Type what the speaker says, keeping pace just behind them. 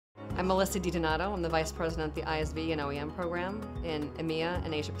I'm Melissa DiDonato. I'm the Vice President of the ISV and OEM program in EMEA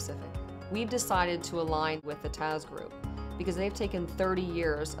and Asia Pacific. We've decided to align with the TAS group because they've taken 30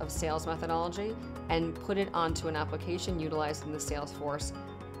 years of sales methodology and put it onto an application utilizing the Salesforce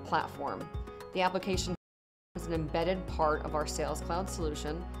platform. The application is an embedded part of our Sales Cloud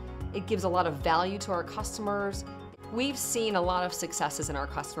solution. It gives a lot of value to our customers. We've seen a lot of successes in our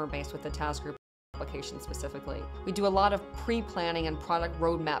customer base with the TAS group application specifically. We do a lot of pre-planning and product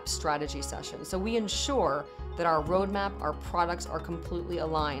roadmap strategy sessions, so we ensure that our roadmap, our products are completely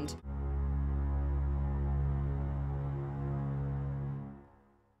aligned.